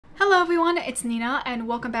Hello everyone, it's Nina and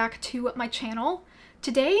welcome back to my channel.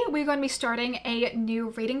 Today we're going to be starting a new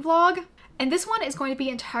reading vlog, and this one is going to be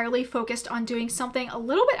entirely focused on doing something a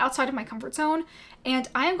little bit outside of my comfort zone, and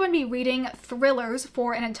I am going to be reading thrillers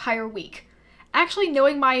for an entire week. Actually,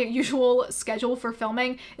 knowing my usual schedule for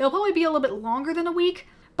filming, it'll probably be a little bit longer than a week,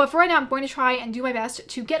 but for right now I'm going to try and do my best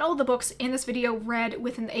to get all the books in this video read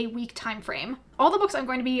within a week time frame. All the books I'm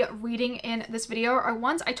going to be reading in this video are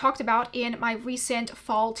ones I talked about in my recent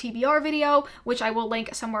fall TBR video, which I will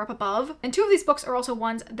link somewhere up above. And two of these books are also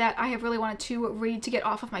ones that I have really wanted to read to get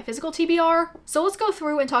off of my physical TBR. So let's go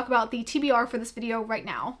through and talk about the TBR for this video right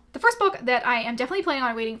now. The first book that I am definitely planning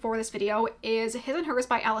on reading for this video is His and Hers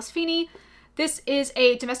by Alice Feeney. This is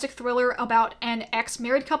a domestic thriller about an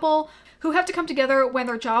ex-married couple who have to come together when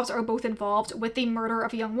their jobs are both involved with the murder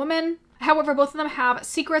of a young woman. However, both of them have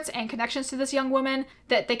secrets and connections to this young woman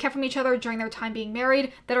that they kept from each other during their time being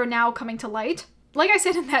married that are now coming to light. Like I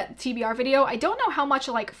said in that TBR video, I don't know how much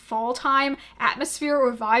like fall time atmosphere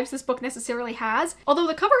or vibes this book necessarily has, although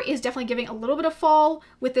the cover is definitely giving a little bit of fall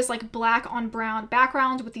with this like black on brown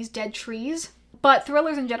background with these dead trees. But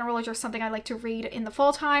thrillers in general are just something I like to read in the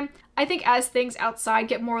fall time. I think as things outside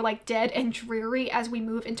get more like dead and dreary as we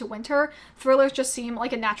move into winter, thrillers just seem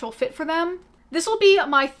like a natural fit for them. This will be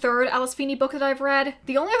my third Alice Feeney book that I've read.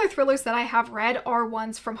 The only other thrillers that I have read are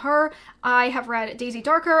ones from her. I have read Daisy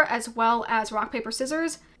Darker as well as Rock, Paper,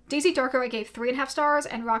 Scissors. Daisy Darker I gave 3.5 stars,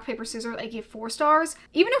 and Rock, Paper, Scissors I gave 4 stars.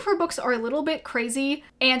 Even if her books are a little bit crazy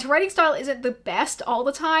and her writing style isn't the best all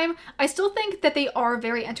the time, I still think that they are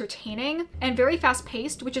very entertaining and very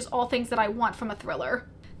fast-paced, which is all things that I want from a thriller.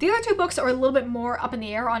 The other two books are a little bit more up in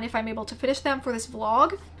the air on if I'm able to finish them for this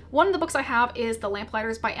vlog. One of the books I have is The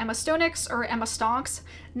Lamplighters by Emma Stonks, or Emma Stonks.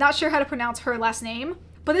 Not sure how to pronounce her last name.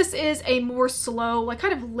 But this is a more slow, like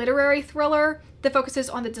kind of literary thriller that focuses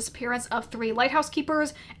on the disappearance of 3 lighthouse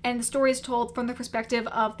keepers, and the story is told from the perspective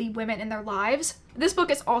of the women in their lives. This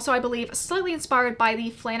book is also, I believe, slightly inspired by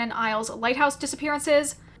the Flannan Isles lighthouse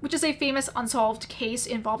disappearances, which is a famous unsolved case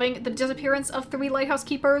involving the disappearance of 3 lighthouse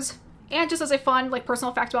keepers. And just as a fun, like,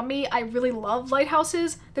 personal fact about me, I really love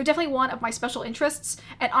lighthouses. They're definitely one of my special interests,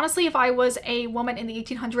 and honestly, if I was a woman in the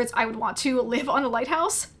 1800s, I would want to live on a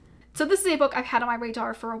lighthouse. So this is a book I've had on my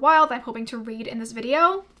radar for a while that I'm hoping to read in this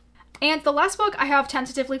video. And the last book I have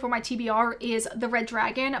tentatively for my TBR is The Red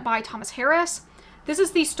Dragon by Thomas Harris. This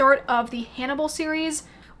is the start of the Hannibal series,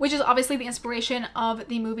 which is obviously the inspiration of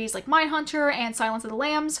the movies like Mindhunter and Silence of the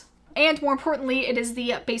Lambs. And more importantly, it is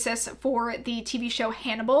the basis for the TV show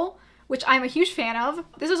Hannibal, which I'm a huge fan of.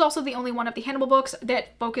 This is also the only one of the Hannibal books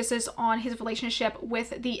that focuses on his relationship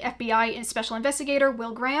with the FBI and special investigator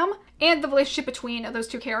Will Graham, and the relationship between those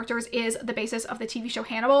two characters is the basis of the TV show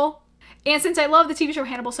Hannibal. And since I love the TV show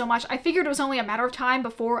Hannibal so much, I figured it was only a matter of time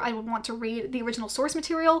before I would want to read the original source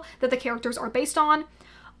material that the characters are based on.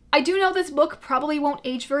 I do know this book probably won't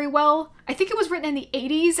age very well. I think it was written in the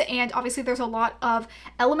 80s, and obviously there's a lot of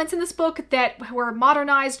elements in this book that were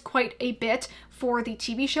modernized quite a bit for the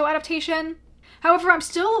TV show adaptation. However, I'm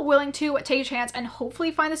still willing to take a chance and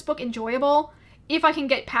hopefully find this book enjoyable if I can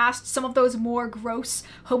get past some of those more gross,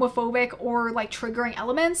 homophobic, or like triggering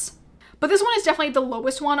elements. But this one is definitely the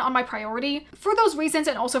lowest one on my priority for those reasons,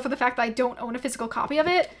 and also for the fact that I don't own a physical copy of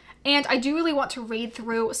it. And I do really want to read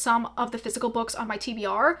through some of the physical books on my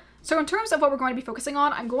TBR. So in terms of what we're going to be focusing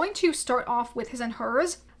on, I'm going to start off with His and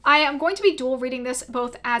Hers. I am going to be dual reading this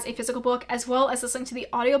both as a physical book as well as listening to the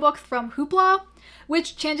audiobook from Hoopla,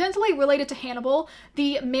 which tangentially related to Hannibal.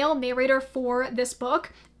 The male narrator for this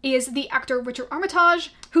book is the actor Richard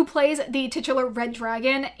Armitage, who plays the titular Red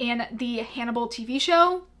Dragon in the Hannibal TV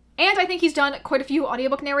show. And I think he's done quite a few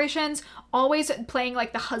audiobook narrations, always playing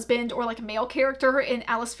like the husband or like male character in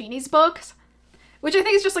Alice Feeney's books, which I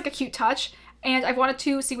think is just like a cute touch. And I've wanted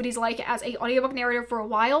to see what he's like as an audiobook narrator for a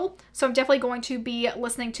while, so I'm definitely going to be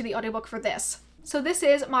listening to the audiobook for this. So this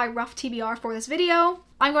is my rough TBR for this video.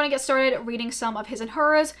 I'm going to get started reading some of His and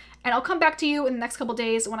Hers, and I'll come back to you in the next couple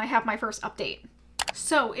days when I have my first update.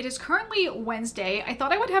 So it is currently Wednesday. I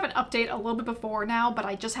thought I would have an update a little bit before now, but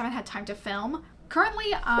I just haven't had time to film.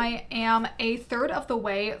 Currently, I am a third of the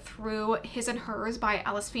way through His and Hers by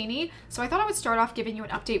Alice Feeney, so I thought I would start off giving you an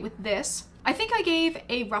update with this. I think I gave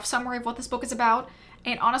a rough summary of what this book is about,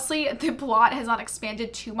 and honestly, the plot has not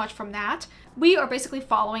expanded too much from that. We are basically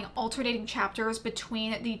following alternating chapters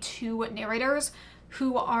between the two narrators,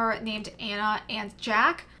 who are named Anna and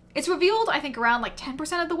Jack. It's revealed, I think, around like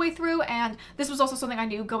 10% of the way through, and this was also something I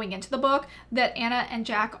knew going into the book, that Anna and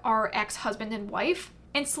Jack are ex-husband and wife.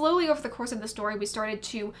 And slowly over the course of the story, we started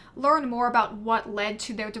to learn more about what led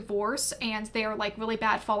to their divorce and their like really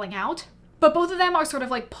bad falling out. But both of them are sort of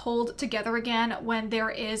like pulled together again when there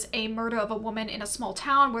is a murder of a woman in a small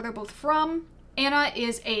town where they're both from. Anna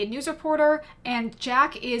is a news reporter and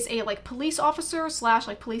Jack is a like police officer slash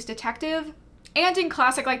like police detective. And in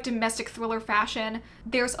classic like domestic thriller fashion,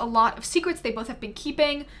 there's a lot of secrets they both have been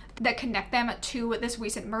keeping that connect them to this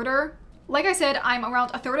recent murder. Like I said, I'm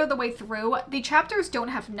around a third of the way through. The chapters don't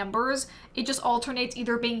have numbers. It just alternates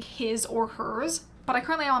either being his or hers. But I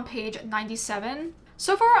currently am on page 97.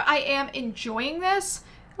 So far, I am enjoying this.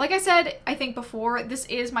 Like I said, I think before, this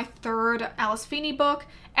is my third Alice Feeney book.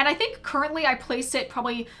 And I think currently I place it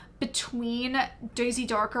probably between Daisy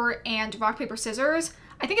Darker and Rock, Paper, Scissors.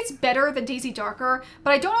 I think it's better than Daisy Darker,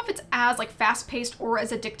 but I don't know if it's as like fast-paced or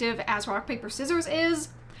as addictive as Rock, Paper, Scissors is.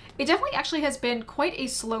 It definitely actually has been quite a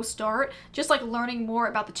slow start, just like learning more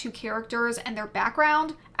about the two characters and their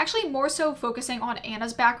background. Actually more so focusing on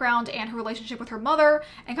Anna's background and her relationship with her mother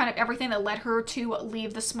and kind of everything that led her to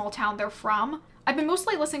leave the small town they're from. I've been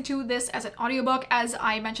mostly listening to this as an audiobook, as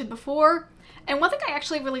I mentioned before. And one thing I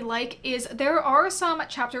actually really like is there are some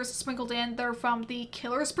chapters sprinkled in that are from the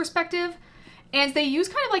killer's perspective. And they use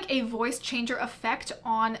kind of like a voice changer effect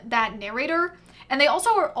on that narrator. And they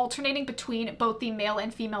also are alternating between both the male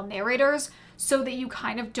and female narrators so that you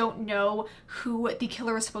kind of don't know who the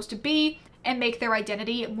killer is supposed to be and make their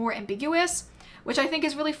identity more ambiguous, which I think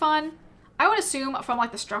is really fun. I would assume from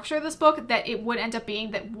like the structure of this book that it would end up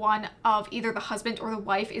being that one of either the husband or the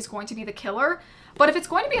wife is going to be the killer. But if it's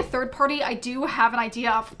going to be a third party, I do have an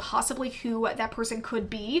idea of possibly who that person could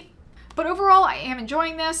be. But overall, I am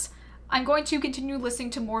enjoying this. I'm going to continue listening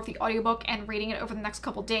to more of the audiobook and reading it over the next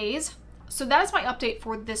couple days. So that is my update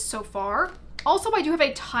for this so far. Also, I do have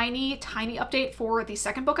a tiny update for the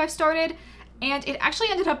second book I've started, and it actually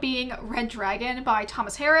ended up being Red Dragon by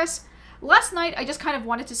Thomas Harris. Last night, I just kind of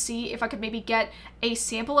wanted to see if I could maybe get a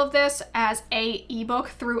sample of this as a ebook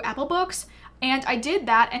through Apple Books, and I did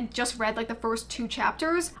that and just read like the first 2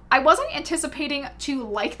 chapters. I wasn't anticipating to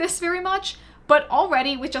like this very much, but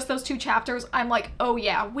already with just those 2 chapters, I'm like, oh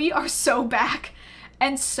yeah, we are so back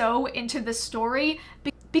and so into this story.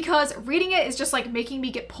 Because reading it is just like making me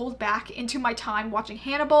get pulled back into my time watching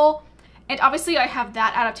Hannibal. And obviously I have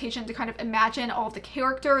that adaptation to kind of imagine all of the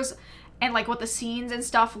characters and like what the scenes and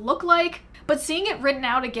stuff look like. But seeing it written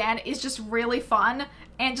out again is just really fun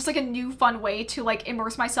and just like a new fun way to like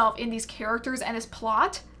immerse myself in these characters and this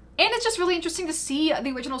plot. And it's just really interesting to see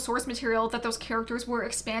the original source material that those characters were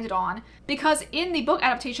expanded on. Because in the book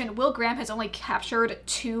adaptation, Will Graham has only captured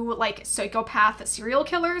 2 like psychopath serial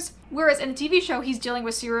killers. Whereas in the TV show, he's dealing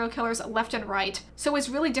with serial killers left and right. So it's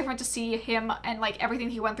really different to see him and like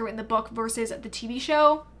everything he went through in the book versus the TV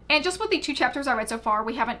show. And just with the 2 chapters I read so far,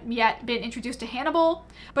 we haven't yet been introduced to Hannibal.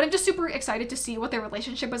 But I'm just super excited to see what their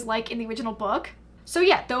relationship was like in the original book. So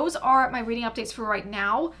yeah, those are my reading updates for right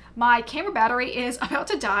now. My camera battery is about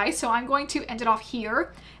to die, so I'm going to end it off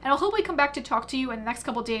here. And I'll hopefully come back to talk to you in the next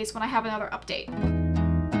couple days when I have another update.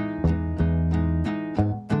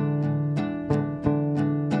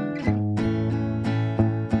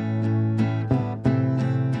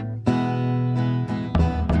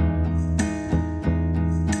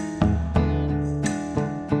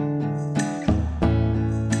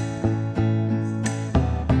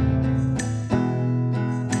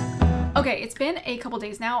 Okay, it's been a couple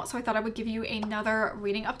days now, so I thought I would give you another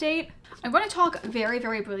reading update. I'm going to talk very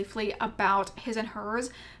briefly about His and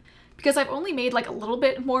Hers because I've only made like a little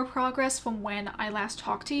bit more progress from when I last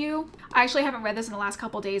talked to you. I actually haven't read this in the last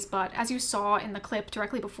couple days, but as you saw in the clip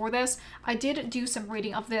directly before this, I did do some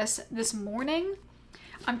reading of this morning.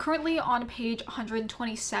 I'm currently on page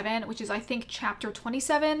 127, which is I think chapter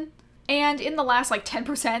 27. And in the last like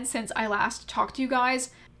 10% since I last talked to you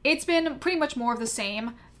guys, it's been pretty much more of the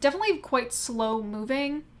same. Definitely quite slow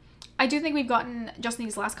moving. I do think we've gotten, just in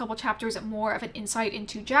these last couple chapters, more of an insight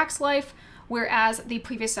into Jack's life, whereas the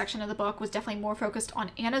previous section of the book was definitely more focused on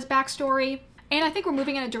Anna's backstory. And I think we're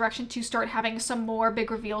moving in a direction to start having some more big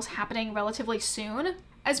reveals happening relatively soon,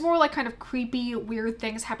 as more like kind of creepy, weird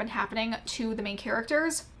things have been happening to the main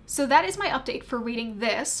characters. So that is my update for reading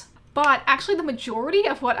this. But actually the majority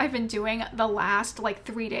of what I've been doing the last like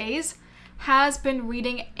 3 days has been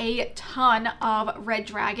reading a ton of Red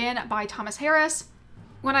Dragon by Thomas Harris.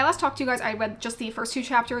 When I last talked to you guys, I read just the first 2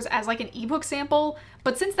 chapters as like an ebook sample,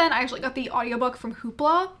 but since then I actually got the audiobook from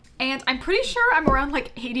Hoopla, and I'm pretty sure I'm around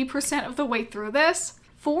like 80% of the way through this.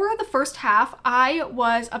 For the first half, I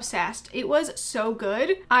was obsessed. It was so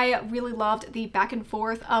good. I really loved the back and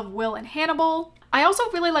forth of Will and Hannibal. I also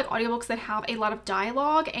really like audiobooks that have a lot of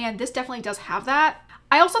dialogue, and this definitely does have that.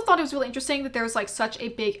 I also thought it was really interesting that there's like such a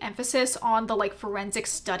big emphasis on the like forensic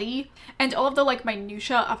study and all of the like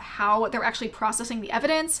minutia of how they're actually processing the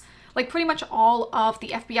evidence. Like pretty much all of the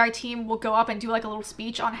FBI team will go up and do like a little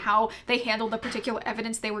speech on how they handled the particular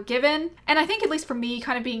evidence they were given. And I think, at least for me,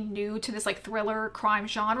 kind of being new to this like thriller crime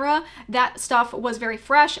genre, that stuff was very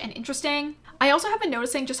fresh and interesting. I also have been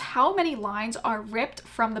noticing just how many lines are ripped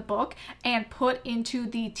from the book and put into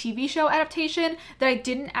the TV show adaptation that I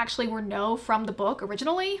didn't actually know from the book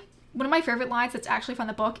originally. One of my favorite lines that's actually from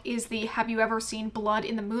the book is the "Have you ever seen blood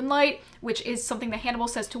in the moonlight?" which is something that Hannibal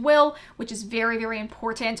says to Will, which is very, very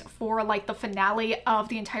important for like the finale of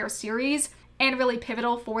the entire series and really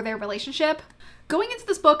pivotal for their relationship. Going into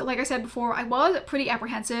this book, like I said before, I was pretty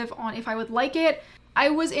apprehensive on if I would like it. I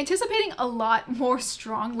was anticipating a lot more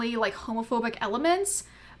strongly like homophobic elements,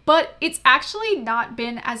 but it's actually not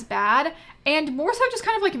been as bad, and more so just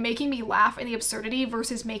kind of like making me laugh in the absurdity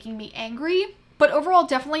versus making me angry. But overall,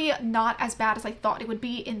 definitely not as bad as I thought it would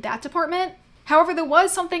be in that department. However, there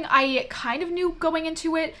was something I kind of knew going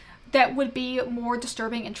into it that would be more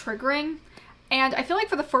disturbing and triggering. And I feel like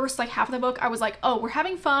for the first like half of the book, I was like, oh, we're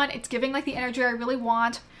having fun. It's giving like the energy I really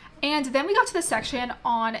want. And then we got to the section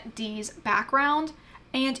on Dee's background,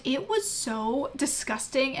 and it was so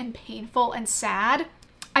disgusting and painful and sad.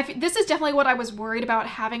 This is definitely what I was worried about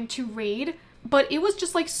having to read, but it was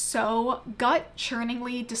just like so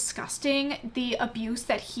gut-churningly disgusting, the abuse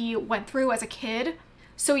that he went through as a kid.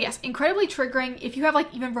 So yes, incredibly triggering. If you have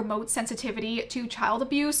like even remote sensitivity to child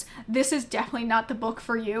abuse, this is definitely not the book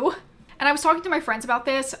for you. And I was talking to my friends about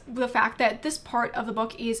this, the fact that this part of the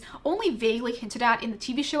book is only vaguely hinted at in the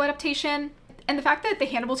TV show adaptation. And the fact that the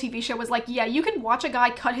Hannibal TV show was like, yeah, you can watch a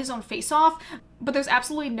guy cut his own face off, but there's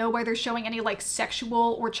absolutely no way they're showing any like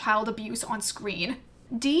sexual or child abuse on screen.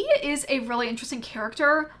 Dee is a really interesting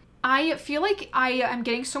character. I feel like I am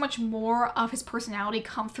getting so much more of his personality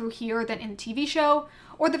come through here than in the TV show,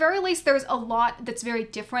 or at the very least there's a lot that's very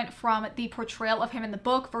different from the portrayal of him in the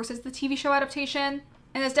book versus the TV show adaptation.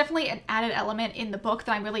 And there's definitely an added element in the book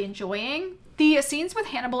that I'm really enjoying. The scenes with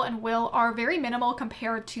Hannibal and Will are very minimal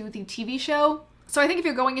compared to the TV show. So I think if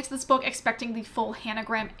you're going into this book expecting the full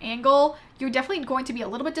Hanagram angle, you're definitely going to be a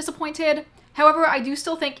little bit disappointed. However, I do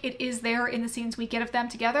still think it is there in the scenes we get of them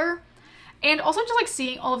together. And also just like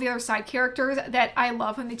seeing all of the other side characters that I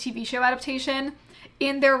love in the TV show adaptation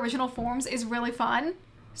in their original forms is really fun.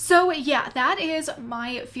 So yeah, that is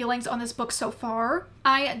my feelings on this book so far.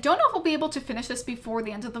 I don't know if I'll be able to finish this before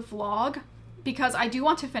the end of the vlog, because I do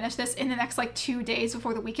want to finish this in the next like 2 days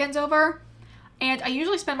before the weekend's over. And I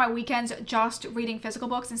usually spend my weekends just reading physical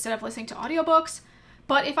books instead of listening to audiobooks.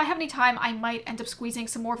 But if I have any time, I might end up squeezing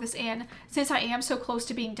some more of this in since I am so close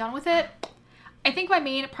to being done with it. I think my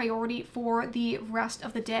main priority for the rest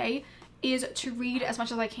of the day is to read as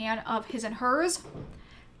much as I can of His and Hers.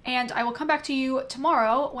 And I will come back to you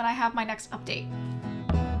tomorrow when I have my next update.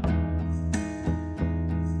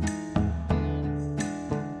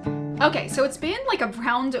 Okay, so it's been like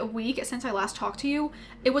around a week since I last talked to you.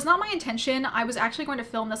 It was not my intention. I was actually going to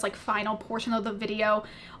film this like final portion of the video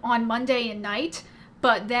on Monday night,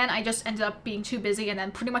 but then I just ended up being too busy, and then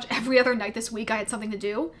pretty much every other night this week I had something to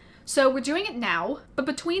do. So we're doing it now, but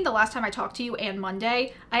between the last time I talked to you and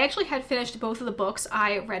Monday, I actually had finished both of the books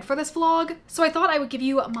I read for this vlog, so I thought I would give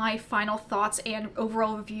you my final thoughts and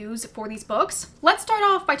overall reviews for these books. Let's start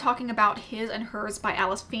off by talking about His and Hers by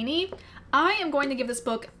Alice Feeney. I am going to give this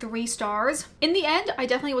book 3 stars. In the end, I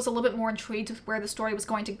definitely was a little bit more intrigued with where the story was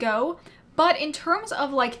going to go, but in terms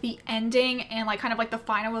of like the ending and like kind of like the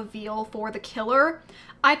final reveal for the killer,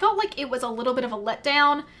 I felt like it was a little bit of a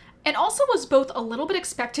letdown. And also was both a little bit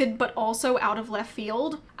expected, but also out of left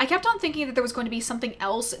field. I kept on thinking that there was going to be something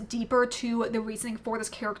else deeper to the reasoning for this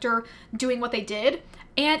character doing what they did,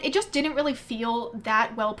 and it just didn't really feel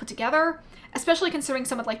that well put together, especially considering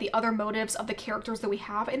some of like the other motives of the characters that we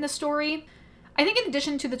have in the story. I think in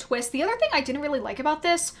addition to the twist, the other thing I didn't really like about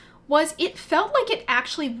this was it felt like it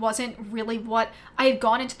actually wasn't really what I had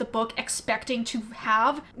gone into the book expecting to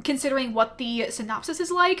have, considering what the synopsis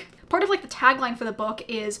is like. Part of like the tagline for the book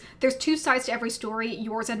is there's 2 sides to every story,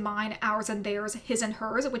 yours and mine, ours and theirs, his and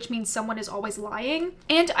hers, which means someone is always lying.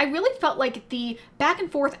 And I really felt like the back and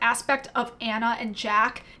forth aspect of Anna and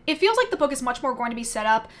Jack, it feels like the book is much more going to be set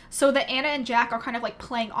up so that Anna and Jack are kind of like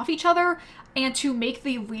playing off each other and to make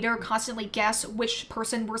the reader constantly guess which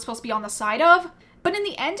person we're supposed to be on the side of. But in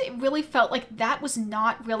the end, it really felt like that was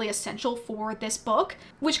not really essential for this book,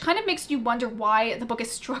 which kind of makes you wonder why the book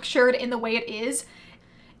is structured in the way it is,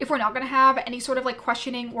 if we're not going to have any sort of like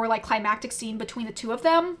questioning or like climactic scene between the two of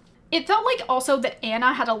them. It felt like also that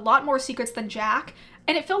Anna had a lot more secrets than Jack,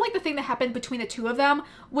 and it felt like the thing that happened between the two of them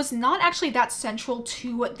was not actually that central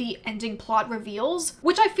to the ending plot reveals,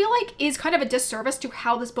 which I feel like is kind of a disservice to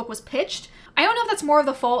how this book was pitched. I don't know if that's more of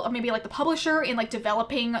the fault of maybe like the publisher in like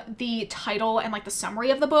developing the title and like the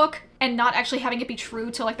summary of the book and not actually having it be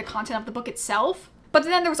true to like the content of the book itself. But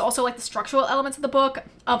then there was also like the structural elements of the book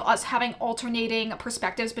of us having alternating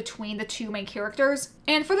perspectives between the two main characters.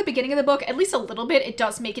 And for the beginning of the book, at least a little bit, it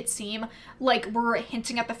does make it seem like we're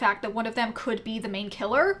hinting at the fact that one of them could be the main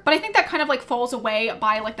killer. But I think that kind of like falls away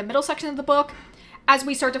by like the middle section of the book as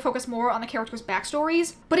we start to focus more on the characters'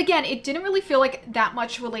 backstories. But again, it didn't really feel like that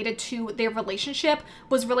much related to their relationship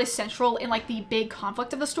was really central in like the big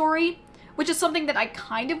conflict of the story, which is something that I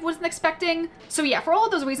kind of wasn't expecting. So yeah, for all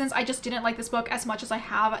of those reasons, I just didn't like this book as much as I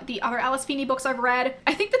have the other Alice Feeney books I've read.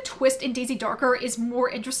 I think the twist in Daisy Darker is more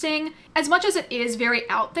interesting, as much as it is very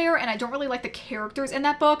out there, and I don't really like the characters in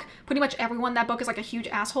that book. Pretty much everyone in that book is like a huge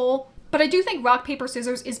asshole. But I do think Rock, Paper,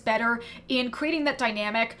 Scissors is better in creating that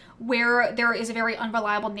dynamic where there is a very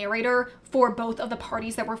unreliable narrator for both of the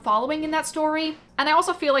parties that we're following in that story. And I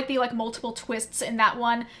also feel like the like multiple twists in that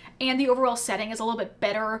one and the overall setting is a little bit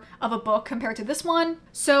better of a book compared to this one.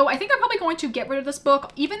 So I think I'm probably going to get rid of this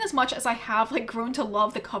book, even as much as I have like grown to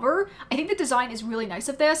love the cover. I think the design is really nice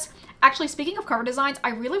of this. Actually, speaking of cover designs, I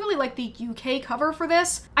really like the UK cover for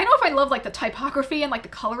this. I know if I love like the typography and like the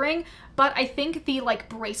coloring, but I think the like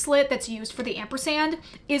bracelet that's used for the ampersand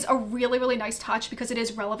is a really nice touch because it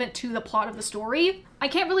is relevant to the plot of the story. I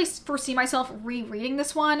can't really foresee myself rereading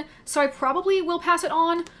this one, so I probably will pass it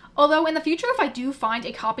on. Although in the future, if I do find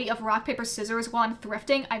a copy of Rock, Paper, Scissors while I'm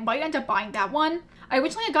thrifting, I might end up buying that one. I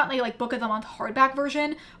originally had gotten a like book of the month hardback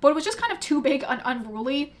version, but it was just kind of too big and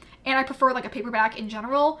unruly, and I prefer like a paperback in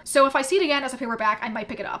general. So if I see it again as a paperback, I might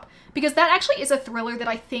pick it up, because that actually is a thriller that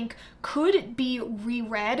I think could be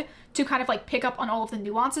reread to kind of like pick up on all of the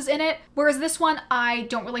nuances in it. Whereas this one, I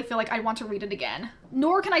don't really feel like I want to read it again.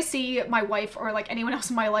 Nor can I see my wife or like anyone else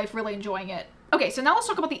in my life really enjoying it. Okay, so now let's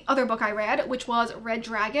talk about the other book I read, which was Red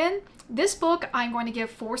Dragon. This book I'm going to give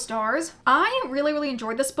 4 stars. I really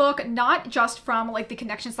enjoyed this book, not just from like the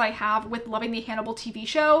connections that I have with loving the Hannibal TV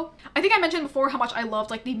show. I think I mentioned before how much I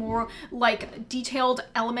loved like the more like detailed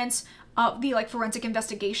elements of the like forensic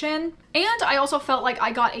investigation. And I also felt like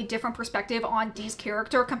I got a different perspective on Dee's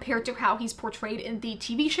character compared to how he's portrayed in the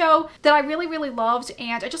TV show that I really loved,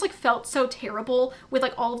 and I just like felt so terrible with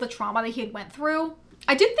like all of the trauma that he had went through.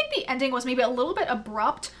 I did think the ending was maybe a little bit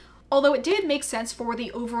abrupt, although it did make sense for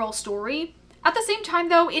the overall story. At the same time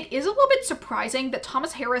though, it is a little bit surprising that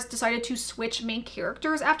Thomas Harris decided to switch main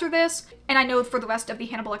characters after this, and I know for the rest of the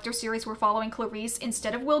Hannibal Lecter series we're following Clarice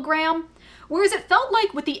instead of Will Graham, whereas it felt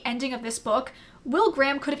like with the ending of this book, Will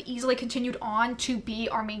Graham could have easily continued on to be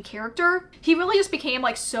our main character. He really just became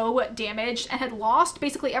like so damaged and had lost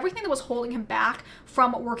basically everything that was holding him back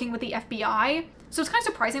from working with the FBI. So it's kind of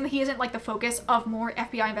surprising that he isn't like the focus of more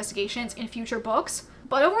FBI investigations in future books.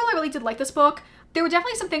 But overall, I really did like this book. There were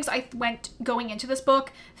definitely some things I went going into this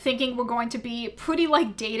book thinking were going to be pretty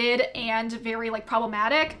like dated and very like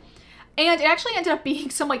problematic. And it actually ended up being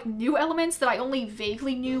some like new elements that I only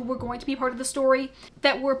vaguely knew were going to be part of the story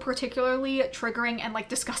that were particularly triggering and like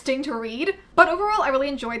disgusting to read. But overall, I really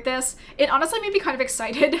enjoyed this. It honestly made me kind of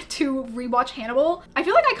excited to rewatch Hannibal. I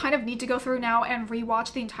feel like I kind of need to go through now and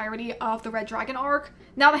rewatch the entirety of the Red Dragon arc,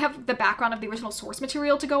 now that I have the background of the original source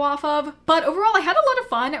material to go off of. But overall, I had a lot of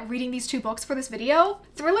fun reading these 2 books for this video.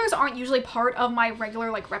 Thrillers aren't usually part of my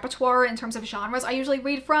regular like repertoire in terms of genres I usually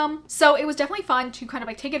read from, so it was definitely fun to kind of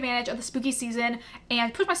like take advantage of the spooky season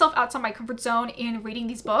and push myself outside my comfort zone in reading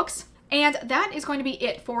these books. And that is going to be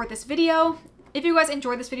it for this video. If you guys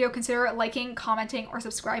enjoyed this video, consider liking, commenting, or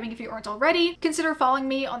subscribing if you aren't already. Consider following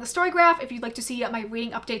me on the Storygraph if you'd like to see my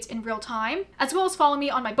reading updates in real time, as well as follow me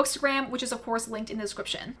on my Bookstagram, which is of course linked in the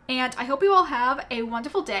description. And I hope you all have a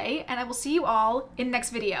wonderful day, and I will see you all in the next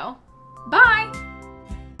video. Bye!